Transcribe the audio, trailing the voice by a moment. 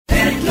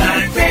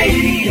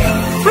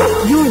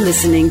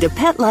listening to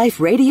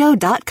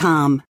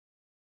PetLifeRadio.com.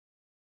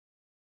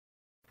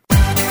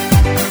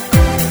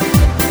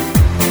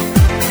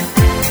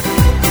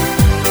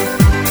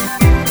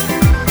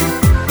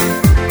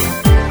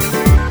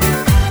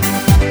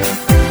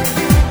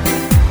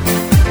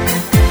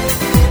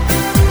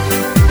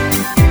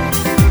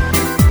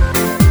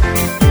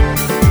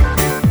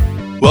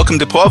 Welcome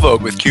to Paw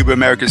Vogue with Cuba,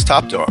 America's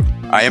Top Dog.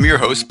 I am your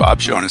host,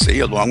 Bob Shaughnessy,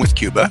 along with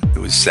Cuba,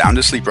 who is sound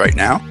asleep right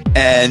now.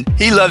 And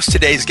he loves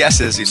today's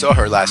guest as he saw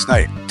her last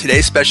night.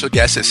 Today's special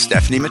guest is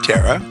Stephanie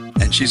Matera,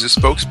 and she's a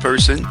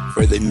spokesperson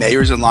for the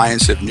Mayor's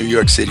Alliance of New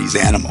York City's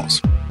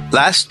Animals.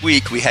 Last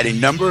week, we had a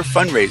number of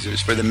fundraisers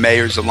for the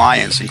Mayor's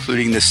Alliance,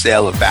 including the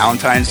sale of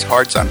Valentine's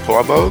hearts on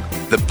Paw Vogue,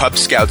 the Pup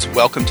Scouts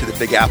Welcome to the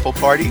Big Apple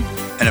Party,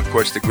 and of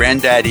course, the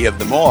granddaddy of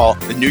them all,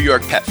 the New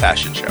York Pet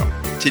Fashion Show.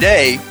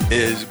 Today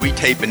we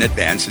tape in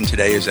advance, and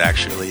today is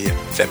actually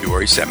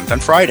February 7th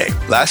on Friday.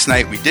 Last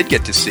night, we did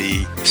get to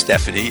see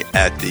Stephanie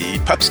at the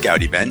Pup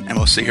Scout event, and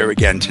we'll see her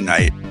again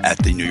tonight at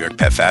the New York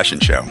Pet Fashion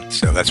Show.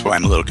 So that's why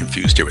I'm a little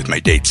confused here with my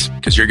dates,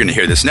 because you're going to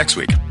hear this next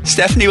week.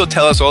 Stephanie will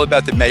tell us all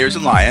about the Mayor's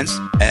Alliance,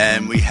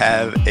 and we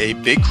have a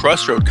big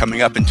crossroad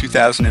coming up in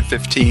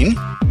 2015.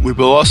 We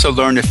will also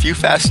learn a few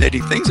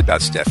fascinating things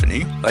about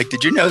Stephanie, like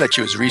did you know that she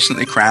was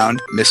recently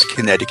crowned Miss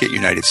Connecticut,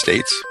 United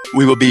States?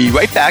 We will be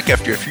right back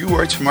after a few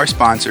words from our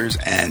sponsors,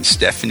 and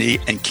Stephanie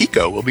and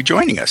Kiko will be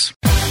joining us.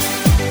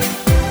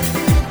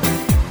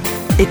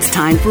 It's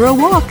time for a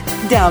walk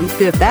down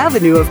Fifth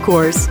Avenue, of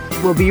course.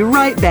 We'll be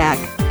right back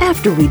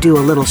after we do a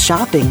little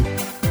shopping.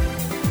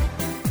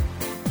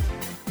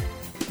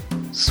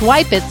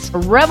 Swipe It's a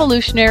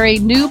revolutionary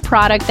new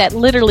product that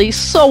literally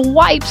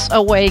wipes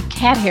away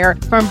cat hair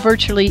from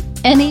virtually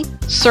any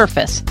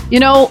surface. You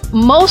know,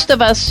 most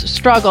of us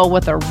struggle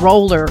with a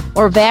roller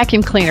or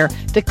vacuum cleaner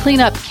to clean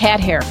up cat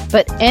hair,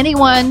 but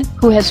anyone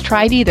who has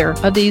tried either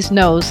of these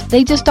knows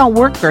they just don't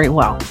work very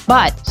well.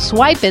 But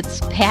Swipe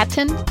It's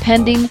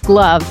patent-pending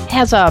glove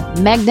has a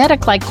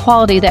magnetic-like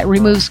quality that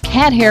removes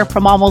cat hair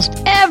from almost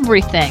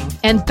everything.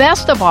 And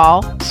best of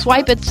all,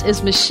 Swipe It's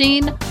is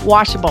machine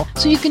washable,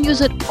 so you can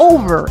use it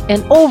over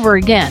and over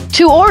again.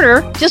 To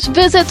order, just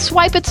visit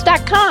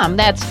swipeits.com.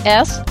 That's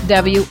SWIPETS.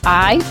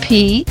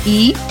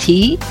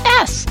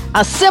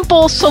 A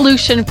simple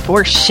solution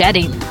for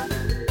shedding.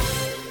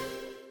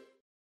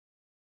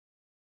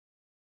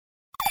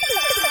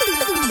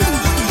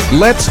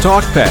 Let's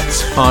Talk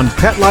Pets on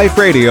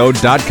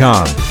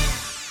PetLifeRadio.com.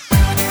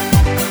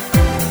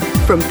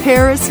 From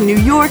Paris, New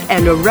York,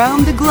 and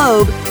around the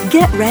globe,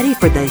 get ready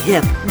for the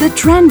hip, the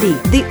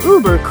trendy, the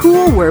uber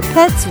cool where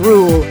pets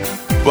rule.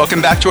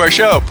 Welcome back to our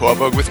show, Paw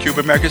Vogue with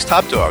Cuba, America's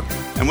Top Dog.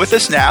 And with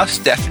us now,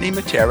 Stephanie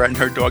Matera and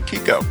her dog,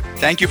 Kiko.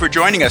 Thank you for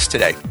joining us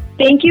today.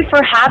 Thank you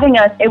for having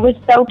us. It was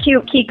so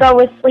cute. Kiko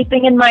was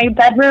sleeping in my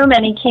bedroom,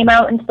 and he came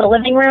out into the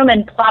living room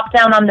and plopped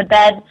down on the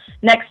bed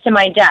next to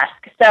my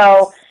desk.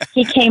 So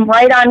he came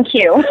right on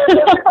cue.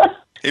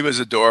 He was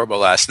adorable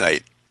last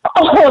night.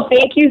 Oh,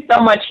 thank you so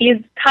much. He's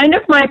kind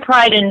of my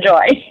pride and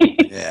joy.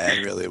 Yeah,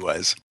 he really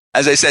was.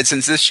 As I said,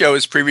 since this show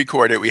is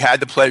pre-recorded, we had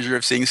the pleasure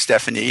of seeing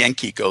Stephanie and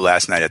Kiko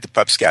last night at the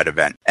Pup Scout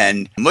event.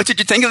 And what did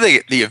you think of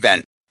the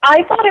event?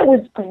 I thought it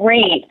was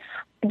great.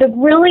 The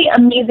really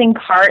amazing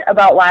part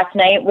about last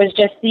night was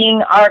just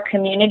seeing our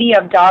community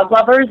of dog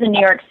lovers in New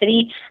York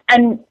City.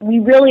 And we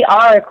really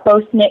are a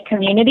close-knit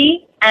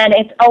community. And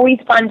it's always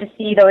fun to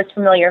see those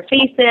familiar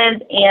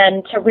faces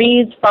and to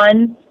raise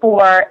funds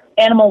for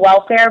animal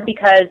welfare,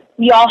 because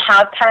we all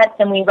have pets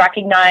and we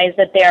recognize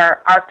that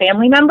they're our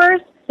family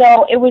members.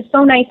 So it was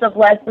so nice of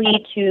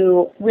Leslie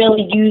to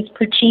really use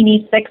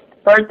Puccini's 6th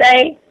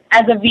birthday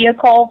as a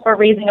vehicle for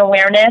raising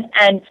awareness.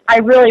 And I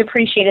really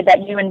appreciated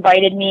that you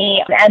invited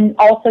me, and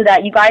also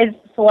that you guys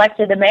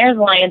selected the Mayor's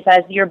Alliance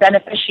as your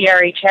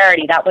beneficiary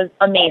charity. That was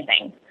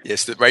amazing.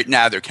 Yes, right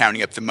now they're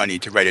counting up the money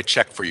to write a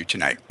check for you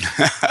tonight.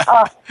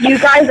 You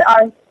guys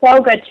are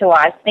so good to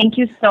us. Thank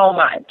you so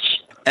much.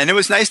 And it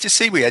was nice to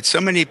see. We had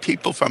so many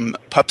people from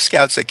Pup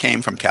Scouts that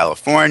came from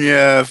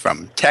California,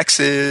 from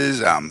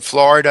Texas,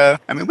 Florida.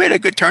 I mean, we had a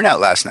good turnout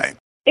last night.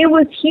 It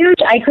was huge.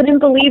 I couldn't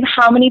believe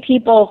how many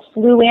people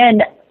flew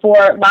in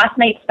for last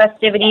night's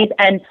festivities,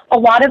 and a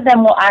lot of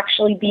them will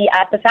actually be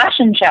at the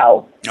fashion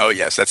show. Oh,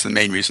 yes, that's the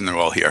main reason they're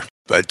all here.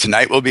 But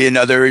tonight will be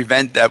another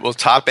event that will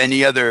top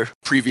any other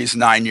previous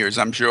 9 years,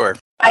 I'm sure.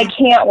 I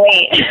can't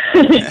wait.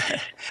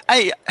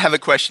 I have a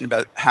question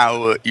about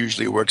how it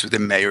usually works with the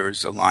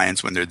Mayor's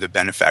Alliance when they're the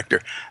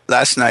benefactor.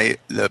 Last night,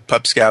 the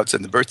Pup Scouts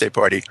and the birthday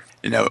party,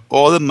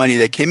 all the money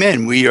that came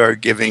in, we are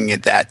giving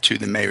that to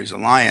the Mayor's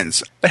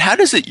Alliance. But how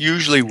does it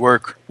usually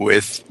work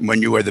with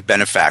when you are the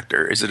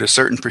benefactor? Is it a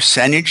certain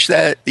percentage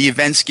that the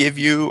events give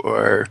you,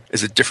 or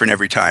is it different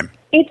every time?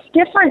 It's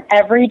different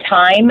every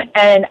time,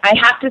 and I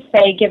have to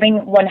say giving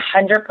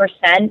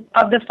 100%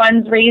 of the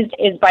funds raised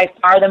is by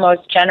far the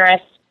most generous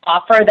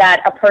offer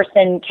that a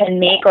person can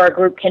make or a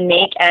group can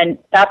make, and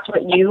that's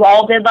what you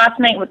all did last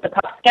night with the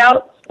Pup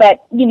Scouts. But,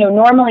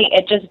 normally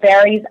it just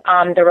varies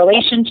on the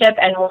relationship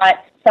and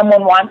what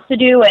someone wants to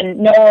do, and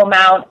no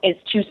amount is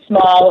too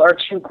small or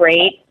too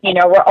great.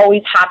 We're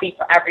always happy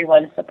for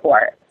everyone's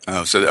support.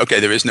 Oh, so, okay,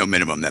 there is no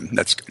minimum then.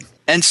 That's good.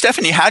 And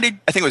Stephanie, I think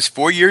it was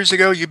 4 years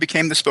ago you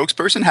became the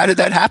spokesperson. How did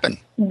that happen?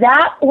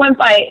 That went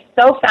by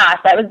so fast.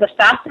 That was the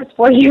fastest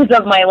 4 years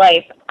of my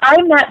life.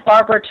 I met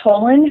Barbara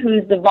Tolan,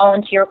 who's the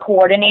volunteer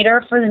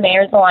coordinator for the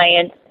Mayor's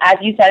Alliance, as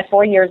you said,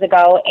 4 years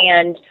ago,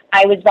 and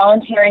I was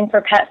volunteering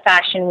for Pet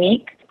Fashion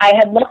Week. I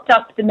had looked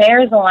up the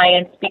Mayor's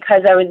Alliance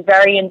because I was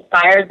very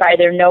inspired by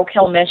their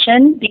no-kill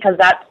mission, because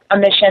that's a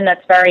mission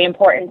that's very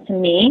important to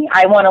me.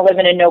 I want to live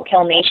in a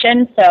no-kill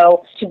nation,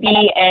 so to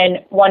be in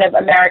one of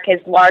America's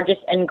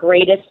largest and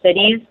greatest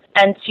cities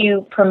and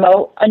to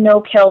promote a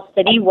no-kill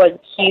city was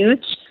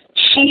huge.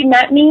 She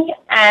met me,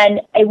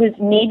 and it was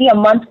maybe a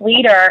month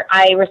later,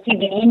 I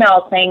received an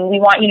email saying, we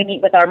want you to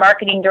meet with our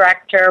marketing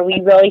director.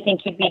 We really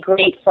think you'd be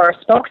great for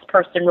a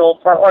spokesperson role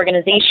for our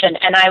organization.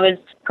 And I was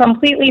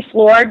completely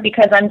floored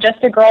because I'm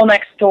just a girl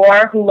next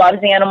door who loves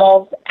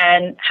animals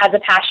and has a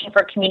passion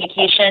for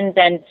communications.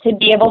 And to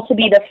be able to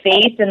be the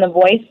face and the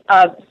voice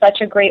of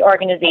such a great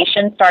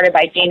organization started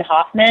by Jane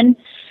Hoffman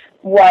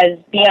was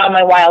beyond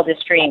my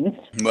wildest dreams.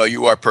 Well,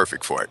 you are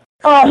perfect for it.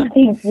 Oh,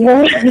 thank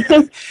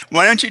you.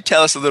 Why don't you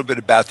tell us a little bit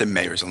about the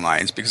Mayor's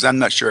Alliance, because I'm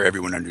not sure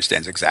everyone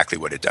understands exactly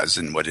what it does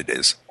and what it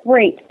is.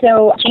 Great.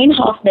 So Jane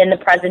Hoffman, the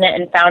president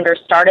and founder,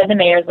 started the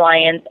Mayor's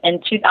Alliance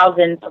in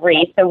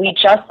 2003. So we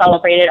just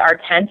celebrated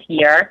our 10th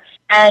year.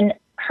 And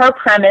her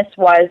premise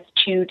was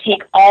to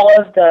take all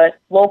of the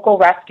local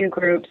rescue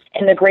groups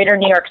in the greater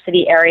New York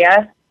City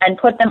area and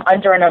put them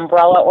under an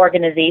umbrella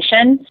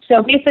organization.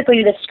 So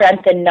basically to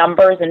strengthen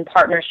numbers and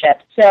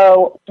partnerships.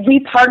 So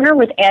we partner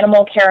with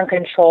Animal Care and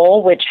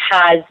Control, which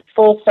has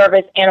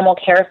full-service animal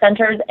care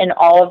centers in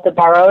all of the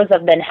boroughs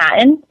of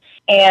Manhattan.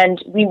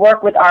 And we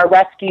work with our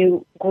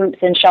rescue groups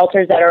and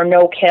shelters that are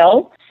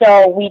no-kill.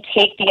 So we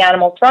take the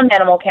animals from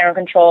Animal Care and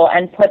Control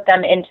and put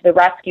them into the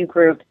rescue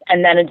groups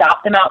and then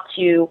adopt them out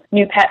to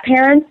new pet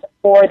parents,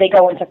 or they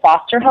go into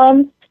foster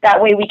homes. That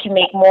way we can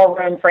make more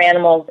room for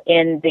animals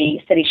in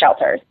the city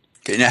shelters.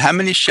 Okay, now how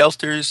many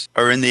shelters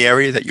are in the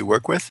area that you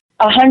work with?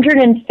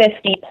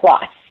 150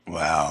 plus.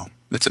 Wow,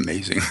 that's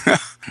amazing.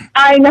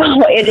 I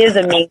know, it is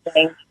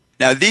amazing.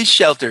 Now these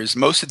shelters,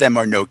 most of them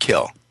are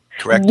no-kill,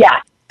 correct?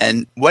 Yes.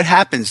 And what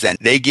happens then?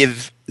 They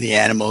give the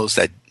animals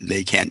that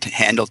they can't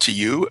handle to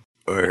you,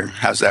 or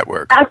how's that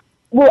work?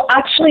 Well,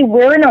 actually,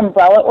 we're an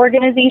umbrella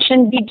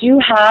organization. We do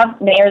have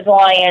Mayor's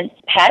Alliance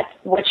pets,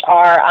 which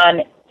are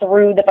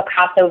through the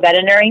Picasso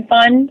Veterinary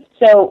Fund.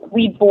 So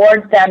we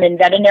board them in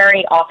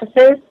veterinary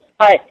offices,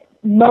 but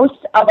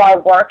most of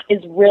our work is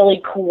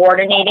really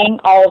coordinating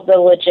all of the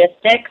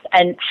logistics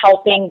and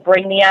helping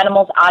bring the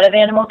animals out of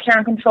Animal Care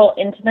and Control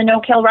into the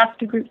no-kill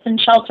rescue groups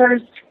and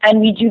shelters. And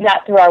we do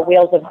that through our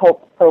Wheels of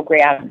Hope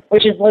program,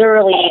 which is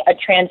literally a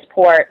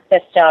transport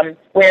system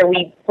where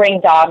we bring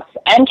dogs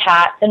and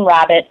cats and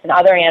rabbits and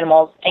other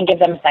animals and give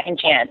them a second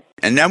chance.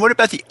 And now what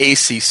about the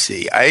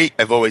ACC?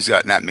 I've always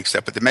gotten that mixed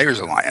up with the Mayor's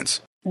Alliance.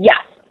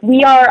 Yes,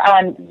 we are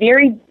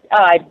very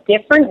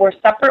different. We're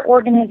separate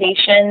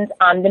organizations.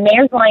 The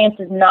Mayor's Alliance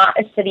is not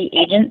a city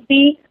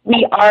agency.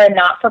 We are a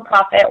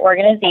not-for-profit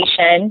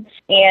organization,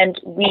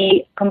 and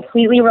we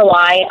completely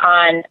rely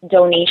on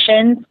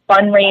donations,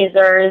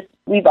 fundraisers.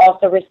 We've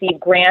also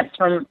received grants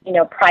from,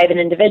 private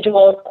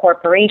individuals,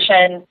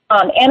 corporations.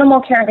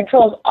 Animal Care and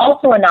Control is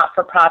also a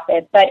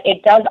not-for-profit, but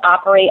it does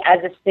operate as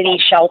a city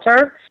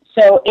shelter.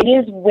 So it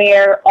is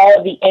where all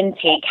of the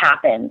intake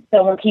happens.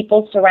 So when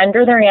people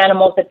surrender their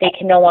animals that they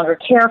can no longer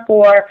care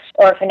for,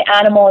 or if an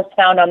animal is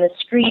found on the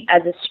street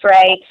as a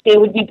stray, they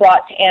would be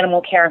brought to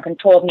Animal Care and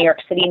Control of New York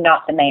City,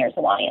 not the Mayor's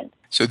Alliance.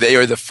 So they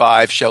are the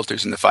 5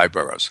 shelters in the 5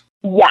 boroughs?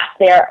 Yes,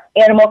 they're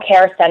animal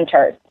care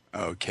centers.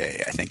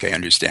 Okay, I think I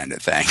understand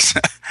it. Thanks.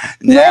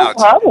 No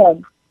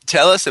problem.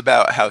 Tell us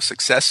about how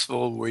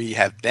successful we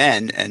have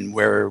been and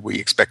where we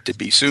expect to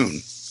be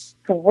soon.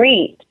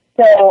 Great.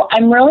 So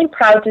I'm really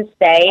proud to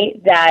say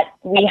that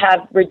we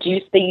have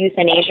reduced the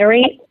euthanasia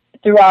rate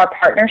through our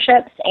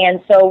partnerships. And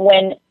so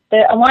when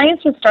the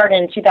Alliance was started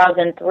in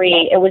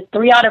 2003, it was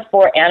 3 out of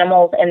 4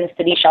 animals in the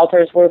city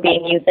shelters were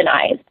being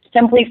euthanized,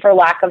 simply for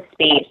lack of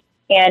space.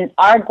 And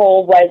our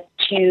goal was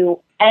to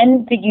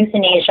end the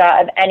euthanasia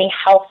of any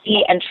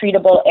healthy and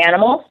treatable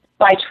animals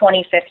by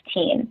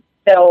 2015.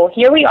 So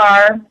here we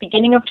are,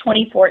 beginning of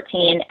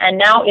 2014, and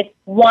now it's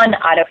 1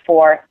 out of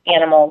 4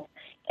 animals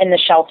in the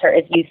shelter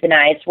is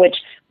euthanized, which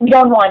we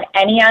don't want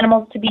any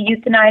animals to be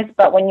euthanized,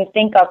 but when you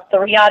think of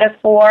 3 out of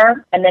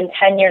 4 and then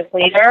 10 years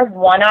later,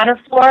 1 out of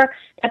 4,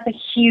 that's a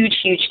huge,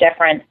 huge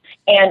difference.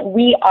 And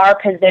we are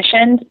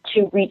positioned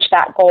to reach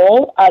that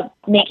goal of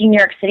making New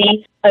York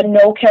City a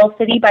no-kill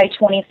city by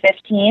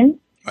 2015.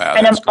 Wow,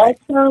 and I'm great.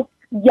 also,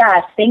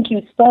 yes, thank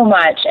you so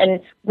much. And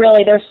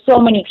really, there's so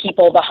many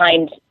people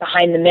behind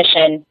the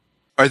mission.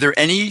 Are there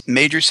any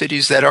major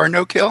cities that are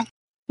no-kill?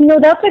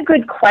 That's a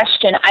good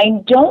question.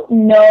 I don't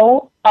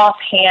know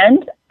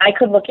offhand. I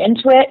could look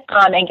into it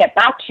and get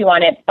back to you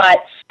on it, but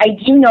I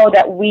do know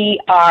that we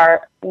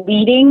are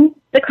leading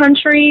the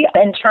country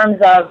in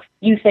terms of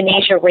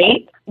euthanasia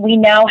rate. We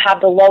now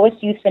have the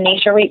lowest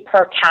euthanasia rate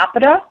per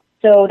capita,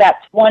 so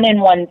that's 1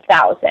 in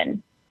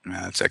 1,000.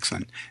 That's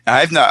excellent.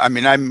 I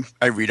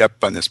read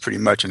up on this pretty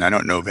much, and I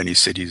don't know of any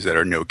cities that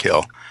are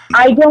no-kill.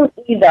 I don't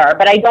either,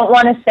 but I don't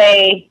want to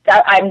say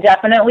that I'm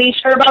definitely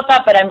sure about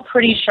that, but I'm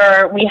pretty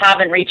sure we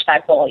haven't reached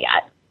that goal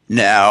yet.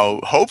 Now,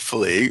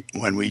 hopefully,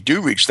 when we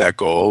do reach that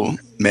goal,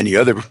 many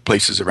other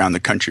places around the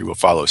country will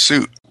follow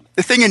suit.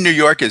 The thing in New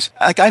York is,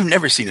 I've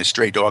never seen a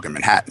stray dog in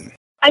Manhattan.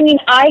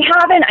 I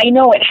haven't. I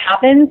know it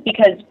happens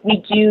because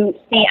we do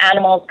see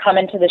animals come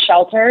into the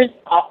shelters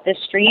off the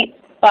street.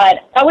 But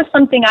that was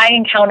something I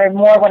encountered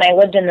more when I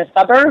lived in the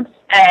suburbs.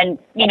 And,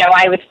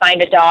 I would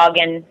find a dog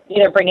and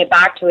either bring it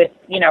back to its,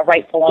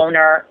 rightful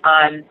owner.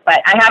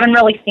 But I haven't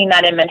really seen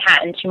that in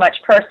Manhattan too much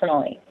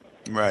personally.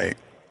 Right.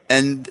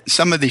 And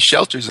some of these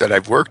shelters that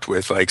I've worked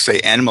with, like, say,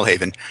 Animal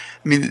Haven,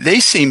 they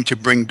seem to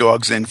bring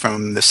dogs in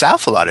from the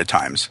South a lot of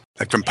times,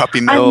 like from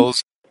puppy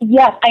mills.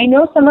 Yes, I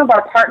know some of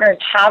our partners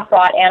have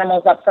brought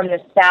animals up from the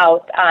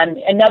South.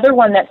 Another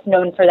one that's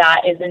known for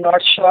that is the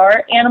North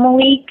Shore Animal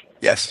League.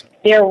 Yes.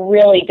 They're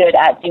really good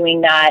at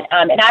doing that.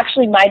 And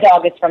actually, my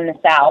dog is from the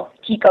South.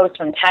 Kiko's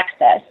from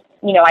Texas.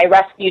 I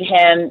rescued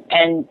him,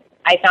 and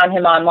I found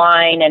him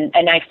online,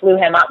 and I flew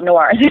him up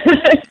north.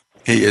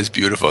 He is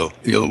beautiful.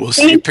 We'll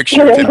see a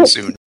picture of him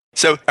soon.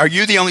 So, are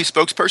you the only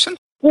spokesperson?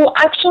 Well,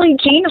 actually,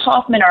 Jane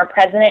Hoffman, our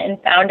president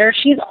and founder,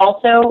 she's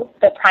also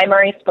the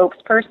primary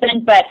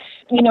spokesperson, but,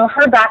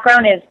 her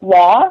background is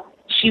law.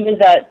 She was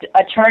an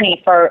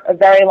attorney for a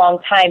very long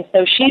time,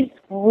 so she's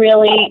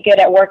really good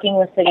at working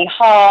with City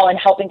Hall and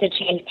helping to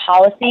change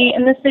policy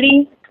in the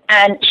city,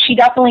 and she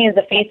definitely is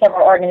the face of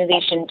our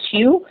organization,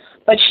 too,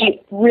 but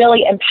she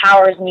really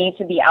empowers me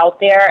to be out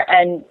there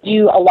and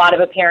do a lot of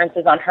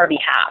appearances on her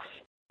behalf.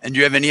 And do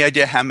you have any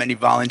idea how many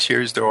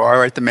volunteers there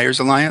are at the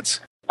Mayor's Alliance?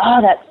 Oh,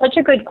 that's such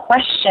a good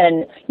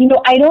question.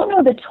 I don't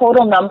know the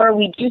total number.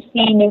 We do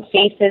see new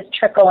faces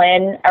trickle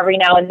in every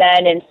now and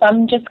then, and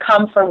some just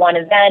come for one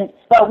event.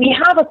 But we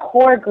have a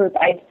core group,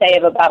 I'd say,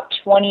 of about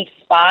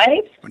 25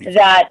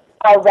 that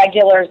are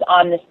regulars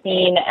on the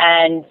scene,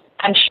 and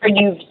I'm sure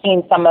you've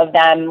seen some of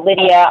them.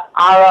 Lydia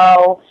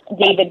Aro,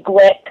 David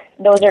Glick,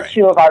 those are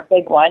two of our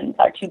big ones,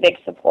 our two big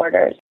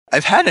supporters.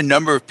 I've had a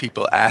number of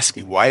people ask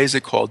me, why is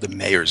it called the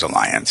Mayor's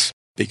Alliance?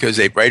 Because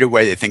right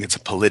away they think it's a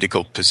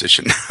political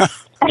position.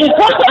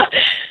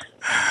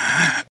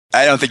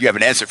 I don't think you have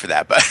an answer for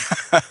that, but...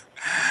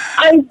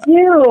 I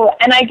do,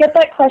 and I get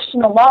that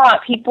question a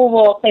lot. People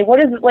will say, what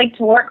is it like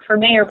to work for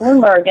Mayor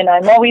Bloomberg? And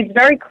I'm always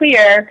very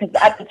clear, because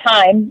at the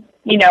time,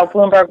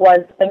 Bloomberg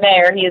was the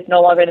mayor. He is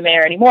no longer the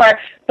mayor anymore.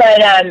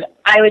 But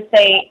I would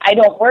say I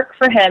don't work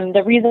for him.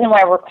 The reason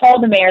why we're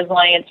called the Mayor's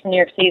Alliance for New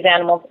York City's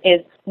Animals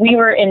is we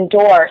were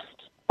endorsed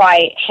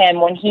by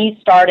him when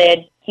he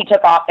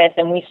took office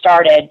and we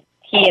started,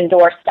 he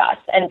endorsed us.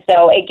 And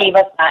so it gave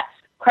us that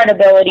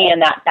credibility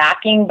and that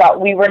backing, but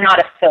we were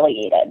not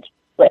affiliated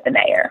with the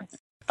mayor.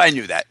 I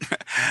knew that,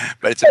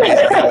 but it's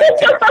amazing.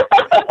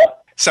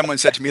 Someone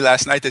said to me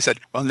last night, they said,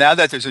 well, now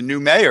that there's a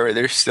new mayor,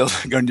 there's still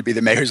going to be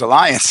the Mayor's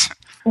Alliance.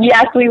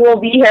 Yes, we will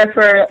be here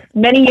for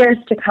many years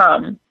to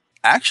come.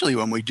 Actually,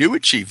 when we do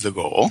achieve the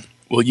goal,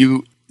 will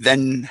you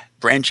then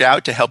branch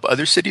out to help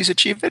other cities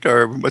achieve it,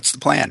 or what's the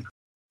plan?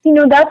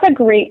 That's a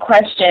great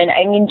question.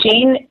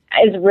 Jane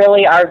is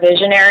really our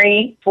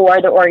visionary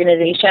for the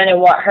organization and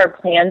what her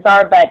plans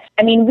are. But,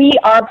 we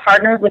are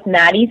partnered with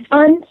Maddie's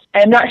Fund.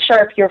 I'm not sure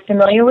if you're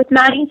familiar with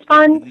Maddie's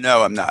Fund.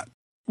 No, I'm not.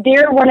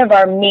 They're one of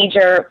our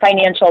major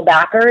financial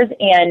backers,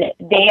 and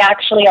they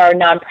actually are a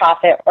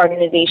nonprofit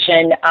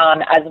organization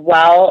as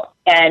well,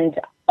 and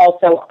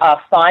also a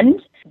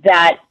fund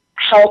that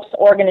helps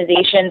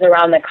organizations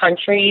around the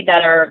country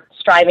that are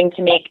striving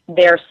to make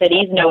their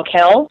cities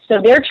no-kill.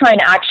 So they're trying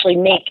to actually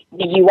make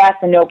the U.S.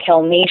 a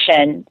no-kill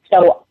nation.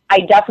 So I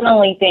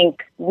definitely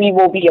think we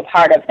will be a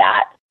part of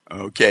that.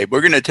 Okay,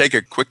 we're going to take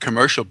a quick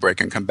commercial break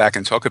and come back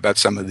and talk about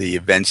some of the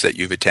events that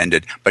you've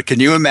attended. But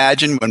can you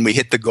imagine when we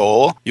hit the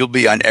goal, you'll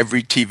be on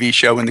every TV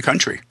show in the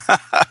country.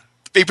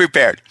 Be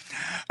prepared.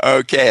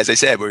 Okay, as I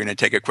said, we're going to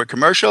take a quick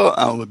commercial.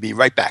 We'll be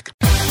right back.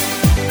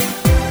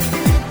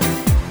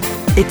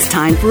 It's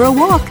time for a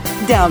walk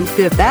down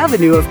Fifth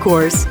Avenue, of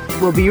course.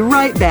 We'll be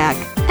right back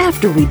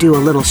after we do a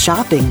little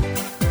shopping.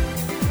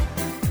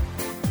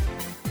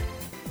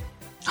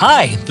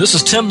 Hi, this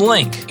is Tim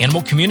Link,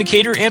 animal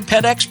communicator and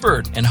pet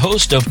expert and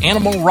host of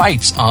Animal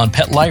Rights on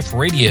Pet Life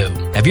Radio.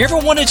 Have you ever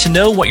wanted to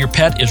know what your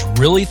pet is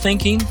really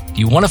thinking? Do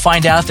you want to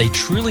find out if they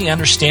truly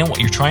understand what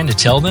you're trying to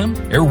tell them?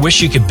 Ever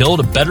wish you could build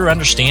a better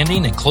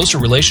understanding and closer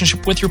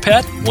relationship with your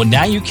pet? Well,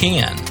 now you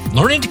can.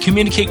 Learning to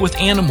communicate with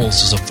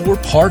animals is a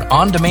 4-part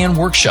on-demand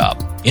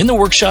workshop. In the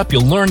workshop,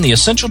 you'll learn the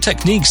essential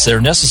techniques that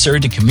are necessary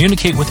to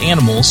communicate with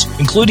animals,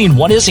 including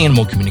what is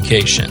animal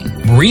communication,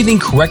 breathing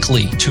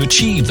correctly to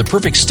achieve the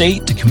perfect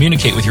state to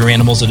communicate with your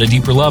animals at a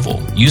deeper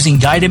level, using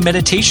guided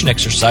meditation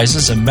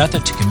exercises and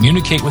method to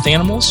communicate with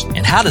animals,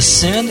 and how to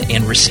send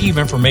and receive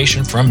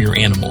information from your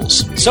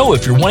animals. So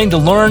if you're wanting to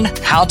learn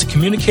how to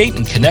communicate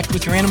and connect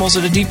with your animals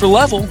at a deeper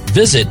level,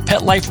 visit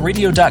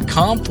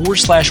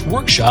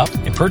PetLifeRadio.com/workshop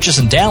and purchase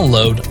and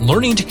download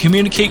Learning to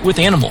Communicate with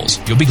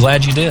Animals. You'll be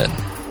glad you did.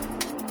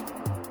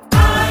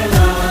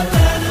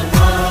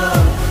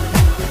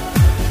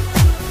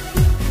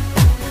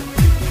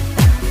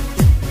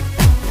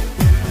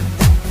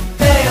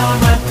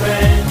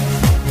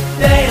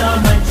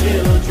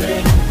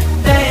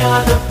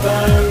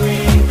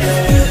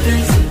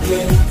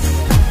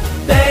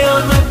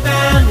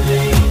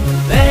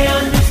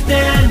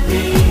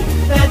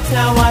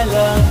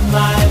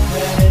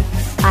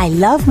 I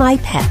Love My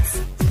Pets,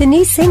 the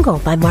new single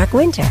by Mark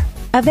Winter,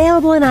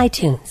 available in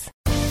iTunes.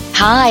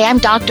 Hi, I'm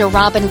Dr.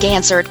 Robin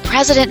Gansert,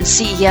 President and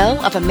CEO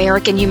of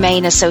American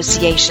Humane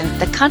Association,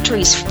 the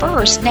country's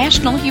first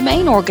national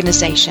humane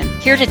organization,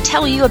 here to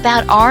tell you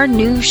about our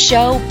new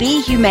show,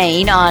 Be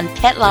Humane, on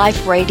Pet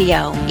Life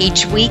Radio.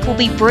 Each week, we'll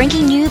be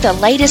bringing you the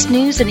latest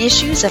news and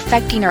issues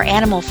affecting our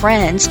animal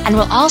friends, and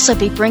we'll also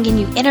be bringing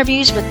you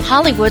interviews with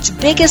Hollywood's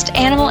biggest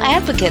animal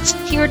advocates,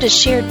 here to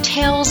share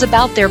tales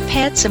about their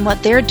pets and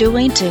what they're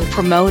doing to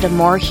promote a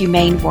more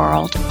humane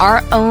world.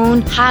 Our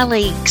own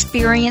highly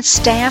experienced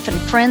staff and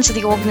friends of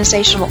the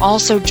organization will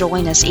also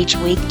join us each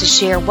week to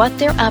share what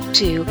they're up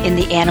to in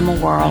the animal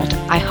world.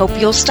 I hope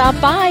you'll stop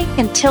by.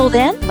 Until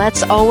then,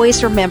 let's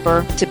always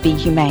remember to be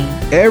humane.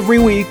 Every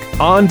week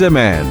on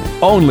demand,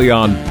 only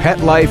on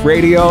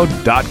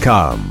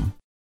PetLifeRadio.com.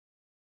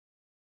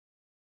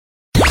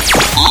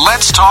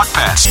 Let's talk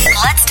pets.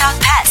 Let's talk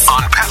pets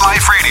On Pet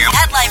Life Radio.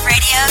 Pet Life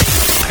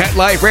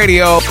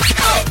Radio.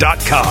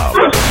 PetLifeRadio.com.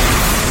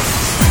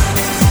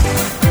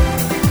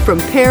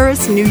 From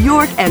Paris, New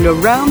York, and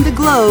around the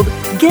globe,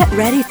 get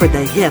ready for the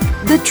hip,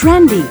 the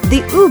trendy,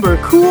 the uber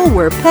cool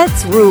where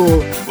pets rule.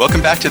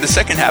 Welcome back to the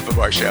second half of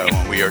our show.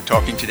 We are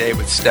talking today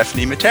with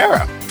Stephanie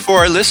Matera. For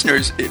our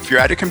listeners, if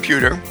you're at a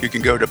computer, you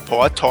can go to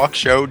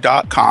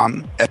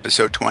pawtalkshow.com,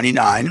 episode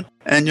 29,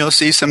 and you'll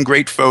see some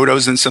great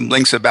photos and some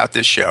links about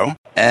this show.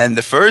 And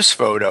the first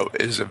photo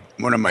is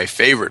one of my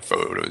favorite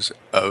photos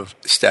of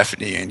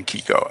Stephanie and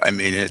Kiko. I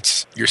mean,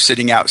 you're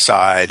sitting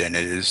outside, and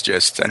it is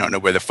just, I don't know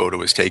where the photo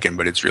was taken,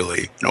 but it's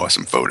really an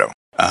awesome photo.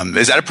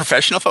 Is that a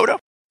professional photo?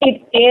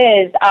 It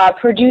is. A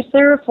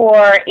producer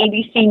for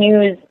ABC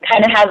News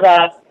kind of has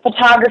a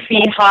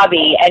photography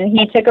hobby, and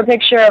he took a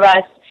picture of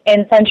us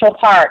in Central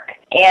Park.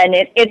 And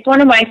it's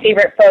one of my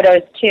favorite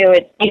photos, too.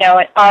 It's,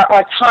 our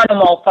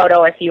autonomous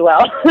photo, if you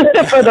will,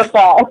 for the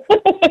fall.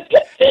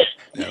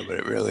 No, but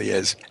it really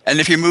is. And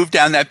if you move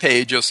down that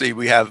page, you'll see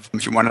we have,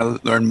 if you want to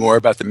learn more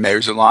about the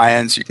Mayor's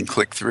Alliance, you can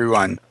click through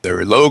on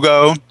their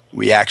logo.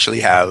 We actually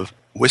have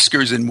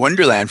Whiskers in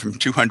Wonderland from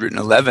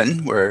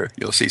 211, where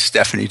you'll see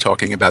Stephanie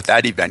talking about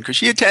that event, because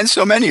she attends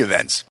so many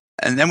events.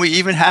 And then we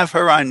even have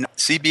her on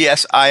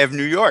CBS Eye of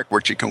New York,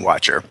 where you can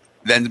watch her.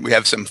 Then we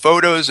have some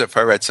photos of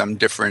her at some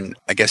different,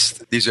 I guess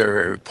these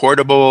are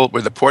portable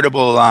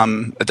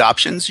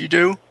adoptions you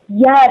do?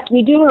 Yes,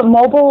 we do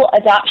mobile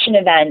adoption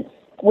events,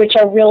 which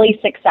are really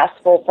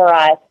successful for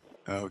us.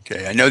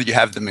 Okay. I know that you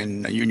have them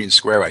in Union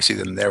Square. I see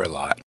them there a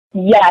lot.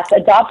 Yes,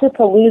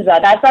 Adopt-A-Palooza.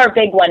 That's our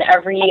big one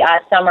every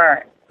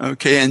summer.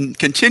 Okay, and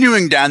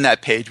continuing down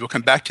that page, we'll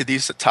come back to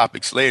these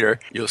topics later.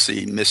 You'll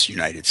see Miss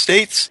United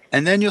States,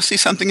 and then you'll see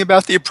something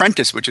about The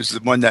Apprentice, which is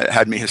the one that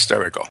had me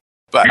hysterical.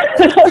 But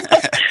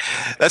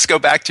let's go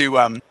back to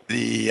some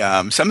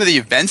of the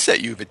events that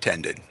you've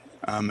attended.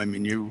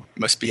 You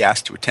must be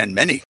asked to attend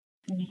many.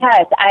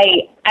 Yes,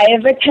 I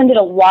have attended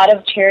a lot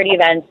of charity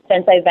events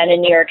since I've been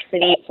in New York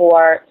City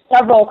for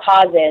several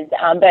causes,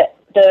 but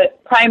the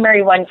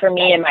primary one for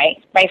me and my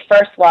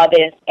first love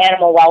is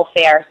animal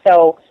welfare.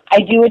 So I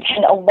do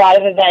attend a lot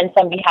of events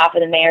on behalf of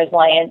the Mayor's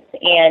Alliance,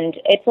 and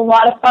it's a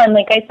lot of fun.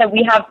 Like I said,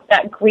 we have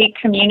that great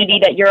community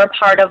that you're a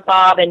part of,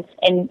 Bob, and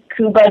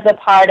Cuba's a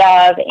part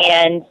of,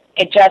 and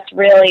it just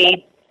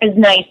really is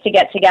nice to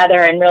get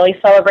together and really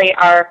celebrate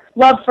our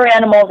love for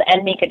animals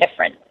and make a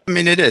difference. I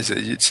mean, it is.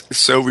 It's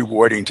so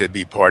rewarding to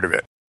be part of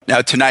it.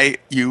 Now, tonight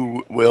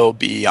you will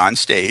be on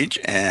stage,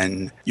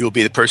 and you'll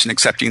be the person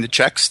accepting the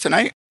checks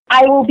tonight?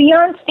 I will be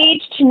on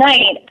stage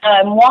tonight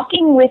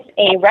walking with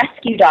a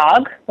rescue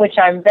dog, which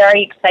I'm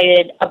very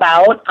excited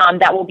about,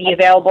 that will be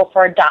available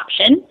for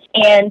adoption.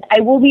 And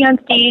I will be on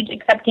stage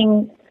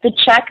accepting the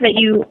check that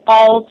you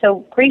all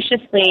so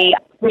graciously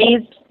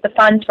raised the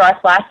funds for us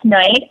last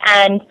night.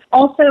 And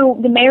also,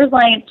 the Mayor's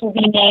Alliance will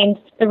be named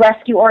the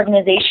Rescue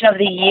Organization of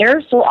the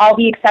Year, so I'll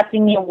be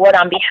accepting the award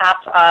on behalf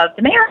of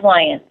the Mayor's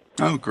Alliance.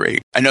 Oh,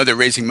 great. I know they're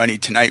raising money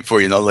tonight for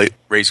you, and they'll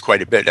raise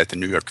quite a bit at the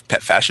New York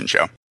Pet Fashion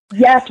Show.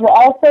 Yes, we're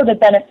also the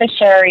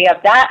beneficiary of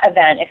that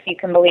event, if you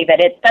can believe it.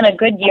 It's been a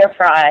good year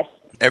for us.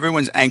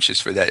 Everyone's anxious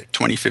for that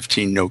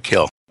 2015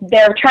 no-kill.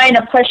 they're trying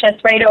to push us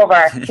right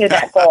over to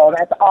that goal.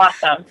 That's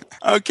awesome.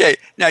 Okay.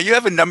 Now, you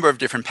have a number of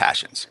different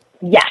passions.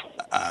 Yes.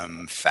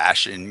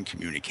 Fashion,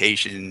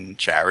 communication,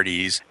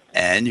 charities,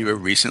 and you were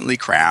recently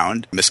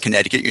crowned Miss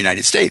Connecticut,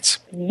 United States.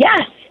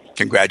 Yes.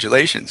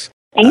 Congratulations.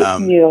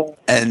 Thank you.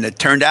 And it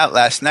turned out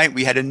last night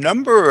we had a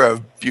number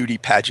of beauty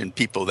pageant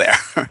people there.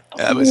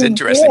 That was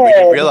interesting. Good. We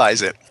didn't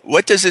realize it.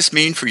 What does this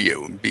mean for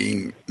you,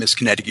 being Miss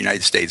Connecticut,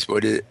 United States?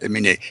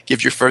 It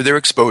gives you further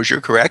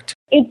exposure, correct?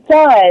 It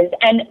does.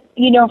 And,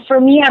 for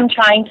me, I'm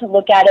trying to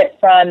look at it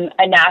from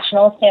a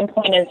national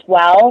standpoint as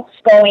well.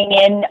 Going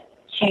in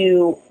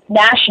to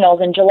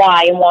nationals in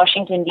July in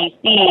Washington,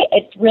 D.C.,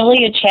 it's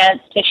really a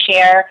chance to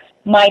share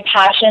my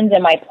passions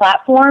and my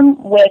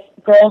platform with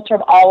girls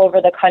from all over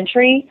the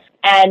country.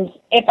 And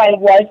if I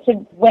was to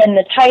win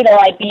the title,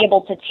 I'd be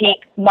able to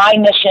take my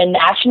mission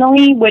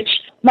nationally, which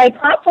my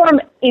platform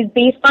is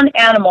based on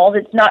animals.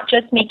 It's not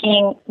just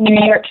making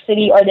New York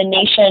City or the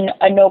nation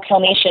a no-kill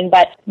nation,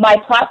 but my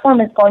platform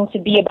is going to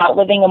be about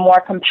living a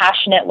more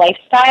compassionate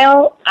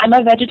lifestyle. I'm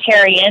a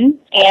vegetarian,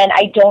 and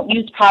I don't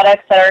use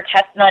products that are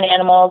tested on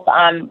animals,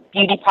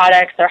 beauty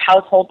products or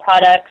household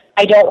products.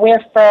 I don't wear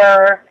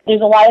fur.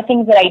 There's a lot of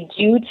things that I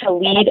do to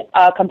lead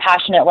a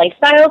compassionate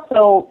lifestyle,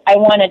 so I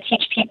want to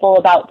teach people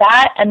about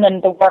that and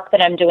then the work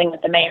that I'm doing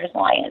with the Mayor's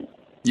Alliance.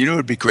 It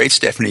would be great,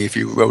 Stephanie, if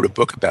you wrote a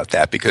book about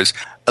that, because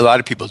a lot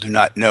of people do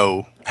not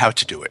know how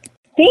to do it.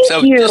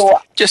 Thank you.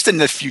 Just in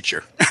the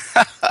future.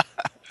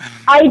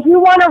 I do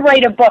want to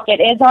write a book.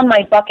 It is on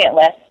my bucket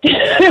list.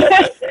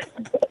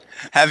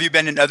 Have you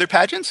been in other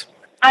pageants?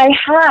 I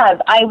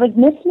have. I was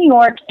Miss New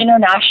York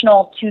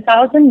International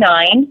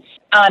 2009,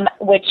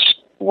 which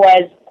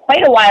was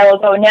quite a while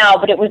ago now,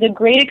 but it was a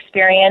great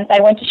experience. I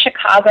went to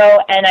Chicago,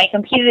 and I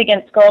competed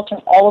against girls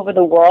from all over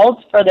the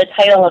world for the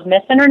title of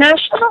Miss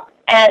International.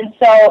 And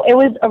so it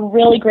was a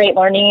really great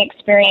learning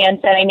experience,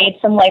 and I made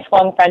some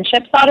lifelong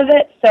friendships out of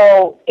it.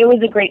 So it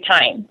was a great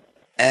time.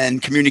 And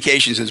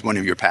communications is one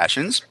of your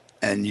passions,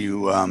 and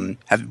you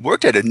have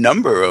worked at a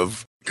number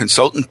of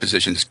consultant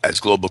positions as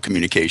global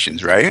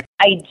communications, right?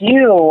 I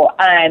do.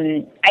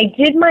 I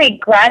did my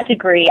grad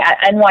degree at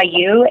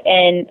NYU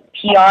in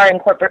PR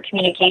and corporate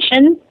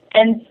communications.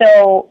 And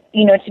so,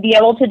 to be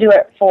able to do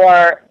it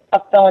for a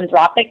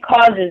philanthropic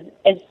cause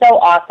is so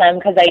awesome,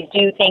 because I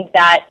do think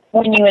that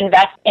when you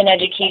invest in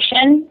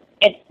education,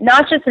 it's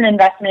not just an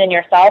investment in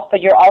yourself,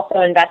 but you're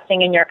also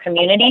investing in your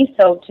community.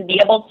 So to be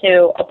able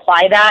to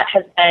apply that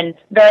has been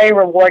very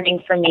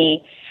rewarding for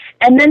me.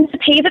 And then to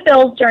pay the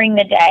bills during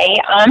the day,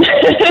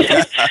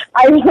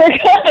 I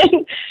work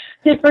on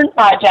different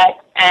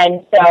projects.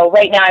 And so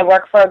right now I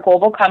work for a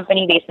global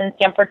company based in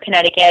Stamford,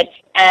 Connecticut,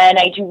 and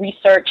I do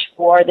research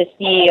for the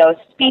CEO's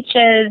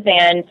speeches,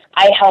 and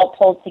I help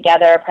pull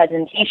together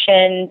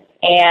presentations,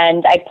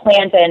 and I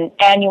planned an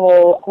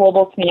annual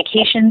global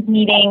communications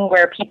meeting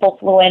where people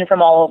flew in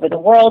from all over the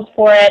world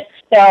for it.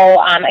 So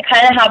I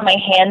kind of have my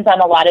hands on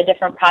a lot of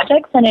different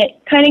projects, and it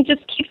kind of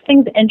just keeps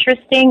things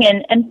interesting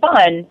and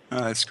fun.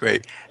 Oh, that's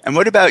great. And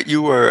what about I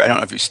don't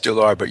know if you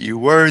still are, but you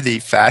were the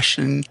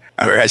fashion,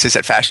 or as I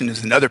said, fashion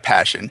is another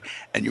passion,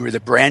 and you were the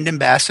brand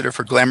ambassador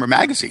for Glamour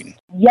magazine.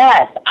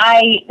 Yes,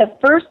 the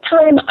first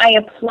time I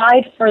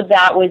applied for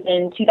that was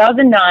in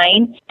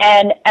 2009,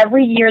 and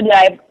every year that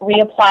I've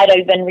reapplied,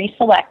 I've been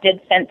reselected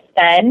since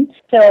then.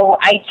 So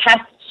I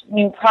test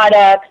new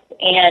products,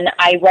 and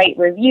I write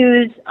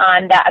reviews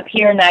that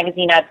appear in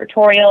magazine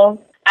advertorials.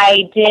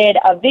 I did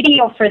a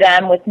video for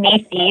them with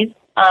Macy's,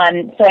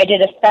 so I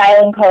did a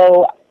Style &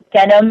 Co.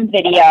 denim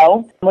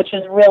video, which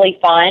was really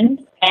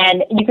fun.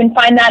 And you can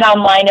find that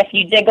online if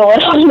you dig a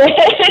little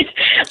bit.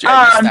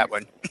 That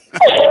one.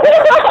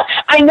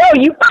 I know,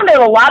 you found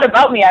out a lot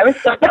about me. I was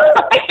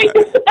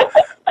surprised.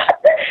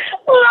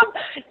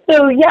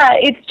 So, yeah,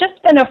 it's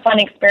just been a fun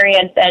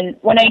experience. And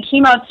when I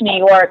came out to New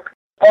York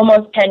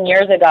almost 10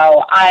 years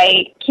ago,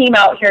 I came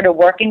out here to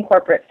work in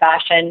corporate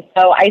fashion.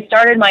 So I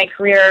started my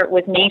career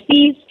with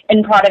Macy's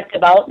in product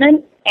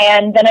development,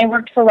 and then I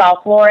worked for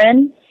Ralph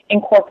Lauren in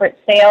corporate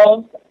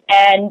sales.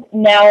 And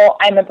now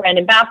I'm a brand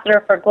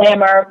ambassador for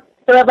Glamour.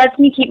 So it lets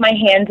me keep my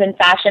hands in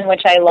fashion,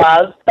 which I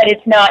love, but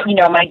it's not,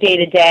 my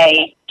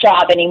day-to-day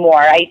job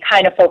anymore. I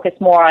kind of focus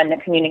more on the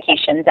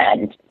communications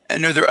end.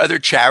 And are there other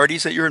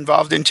charities that you're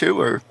involved in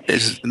too, or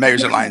is the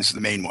Mayor's Alliance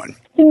the main one?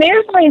 The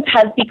Mayor's Alliance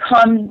has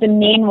become the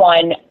main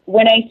one.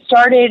 When I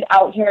started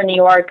out here in New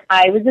York,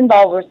 I was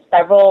involved with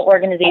several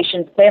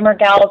organizations, Glamour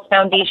Gals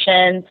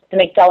Foundation, the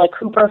McDella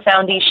Cooper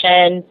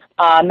Foundation,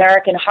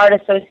 American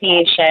Heart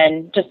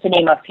Association, just to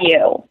name a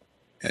few.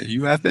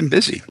 You have been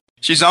busy.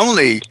 She's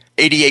only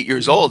 88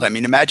 years old. I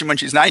mean, imagine when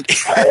she's 90.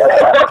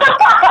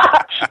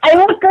 I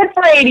look good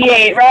for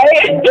 88,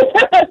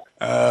 right?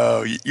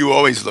 Oh, you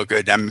always look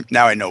good.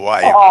 Now I know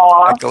why.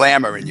 A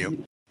glamour in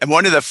you. And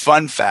one of the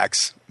fun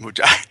facts, which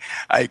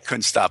I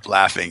couldn't stop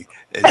laughing,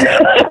 is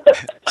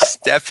that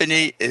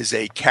Stephanie is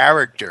a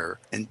character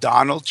in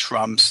Donald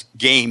Trump's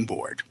game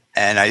board.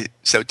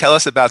 So tell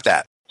us about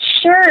that.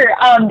 Sure.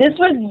 This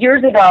was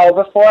years ago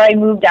before I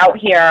moved out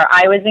here.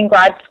 I was in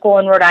grad school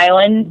in Rhode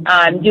Island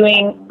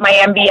doing my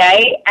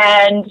MBA,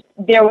 and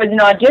there was an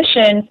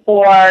audition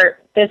for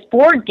this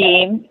board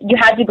game. You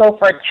had to go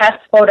for a test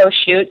photo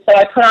shoot. So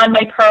I put on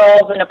my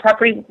pearls and a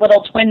preppy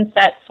little twin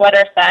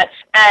sweater set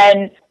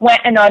and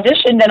went and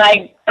auditioned, and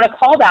I got a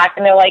call back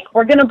and they're like,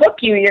 we're going to book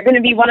you. You're going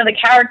to be one of the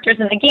characters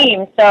in the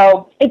game.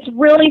 So it's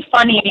really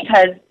funny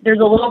because there's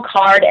a little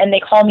card and they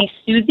call me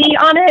Susie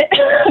on it.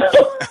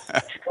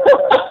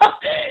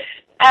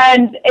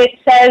 And it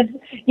says,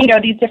 you know,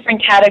 these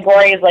different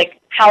categories like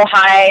how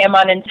high I am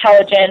on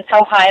intelligence,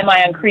 how high am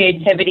I on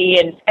creativity,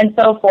 and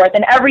so forth.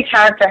 And every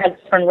character has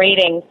different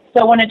ratings.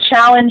 So when a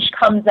challenge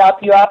comes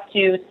up, you have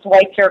to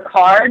swipe your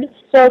card.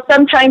 So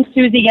sometimes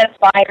Susie gets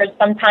fired,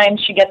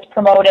 sometimes she gets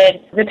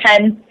promoted.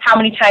 Depends how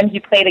many times you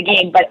play the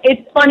game. But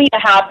it's funny to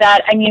have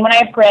that. I mean, when I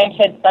have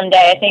grandkids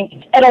someday, I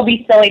think it'll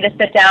be silly to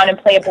sit down and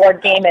play a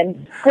board game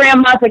and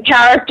grandma's a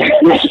character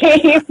in the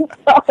game.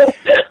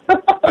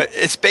 But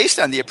it's based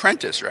on The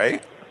Apprentice,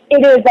 right?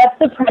 It is. That's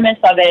the premise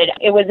of it.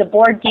 It was a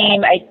board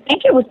game. I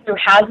think it was through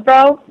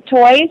Hasbro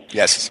Toys.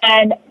 Yes.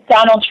 And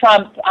Donald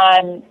Trump,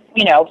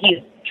 you know, he's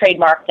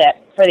trademarked it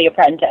for The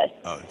Apprentice.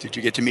 Oh, did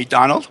you get to meet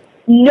Donald?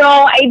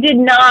 No, I did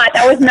not.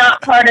 That was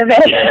not part of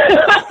it.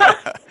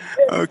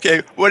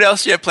 Okay. What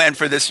else do you have planned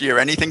for this year?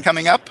 Anything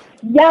coming up?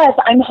 Yes,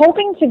 I'm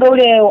hoping to go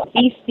to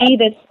D.C.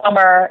 this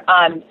summer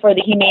for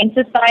the Humane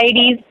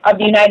Societies of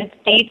the United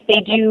States.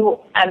 They do,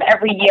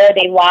 every year,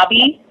 they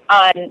lobby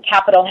on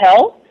Capitol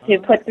Hill to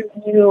put through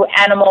new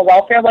animal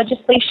welfare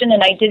legislation,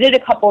 and I did it a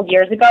couple of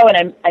years ago,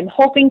 and I'm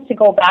hoping to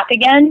go back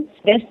again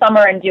this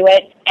summer and do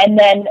it. And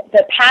then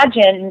the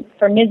pageant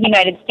for Ms.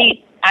 United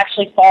States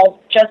actually falls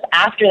just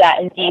after that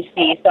in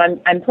D.C.,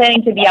 so I'm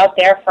planning to be out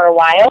there for a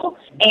while,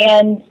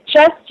 and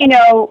just, you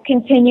know,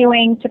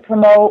 continuing to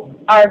promote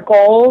our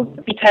goals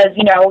because,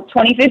 you know,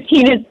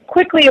 2015 is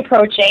quickly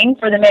approaching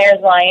for the Mayor's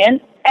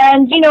Alliance.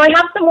 And, you know, I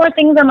have some more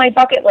things on my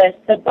bucket list.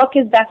 The book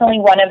is definitely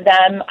one of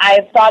them.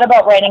 I've thought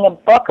about writing a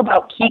book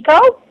about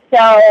Kiko,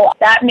 so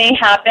that may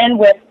happen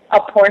with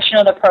a portion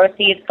of the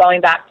proceeds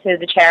going back to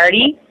the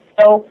charity.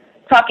 So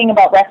talking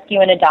about rescue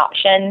and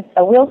adoption,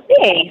 so we'll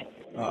see.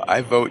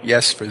 I vote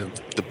yes for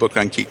the book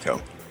on Kiko.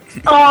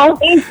 Oh,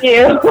 thank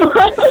you.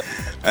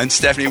 And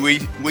Stephanie,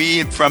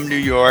 we from New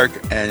York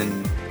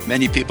and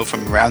many people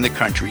from around the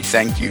country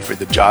thank you for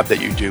the job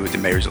that you do with the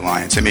Mayor's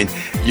Alliance. I mean,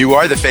 you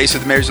are the face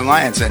of the Mayor's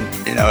Alliance, and,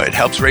 you know, it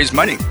helps raise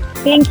money.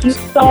 Thank you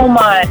so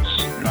much.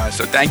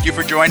 So thank you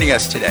for joining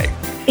us today.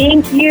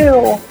 Thank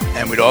you.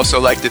 And we'd also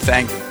like to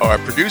thank our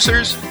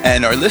producers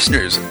and our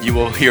listeners. You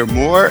will hear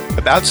more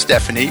about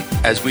Stephanie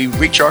as we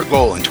reach our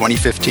goal in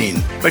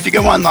 2015. But if you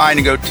go online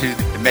and go to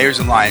the Mayor's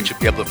Alliance, you'll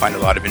be able to find a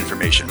lot of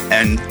information.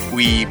 And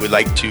we would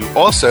like to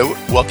also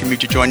welcome you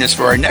to join us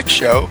for our next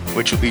show,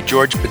 which will be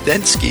George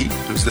Podensky,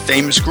 who's the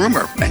famous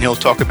groomer, and he'll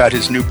talk about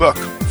his new book.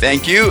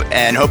 Thank you,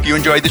 and hope you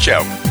enjoyed the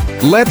show.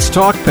 Let's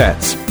Talk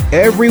Pets,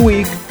 every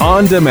week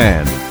on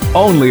demand,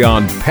 only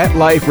on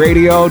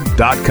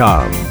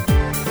PetLifeRadio.com.